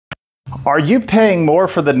Are you paying more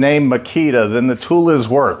for the name Makita than the tool is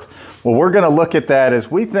worth? Well, we're going to look at that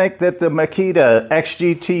as we think that the Makita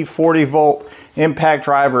XGT 40 volt impact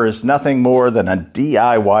driver is nothing more than a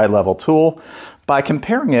DIY level tool by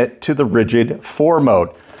comparing it to the rigid 4 mode.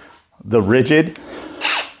 The rigid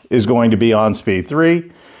is going to be on speed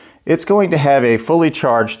 3. It's going to have a fully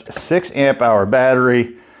charged 6 amp hour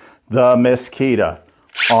battery. The Makita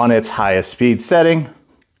on its highest speed setting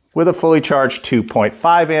with a fully charged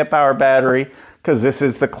 2.5 amp hour battery, because this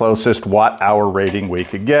is the closest watt hour rating we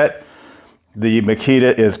could get. The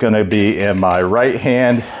Makita is going to be in my right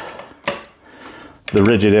hand, the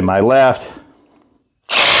rigid in my left.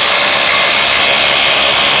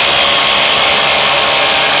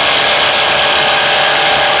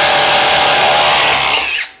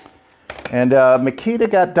 And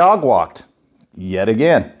Makita got dog walked yet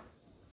again.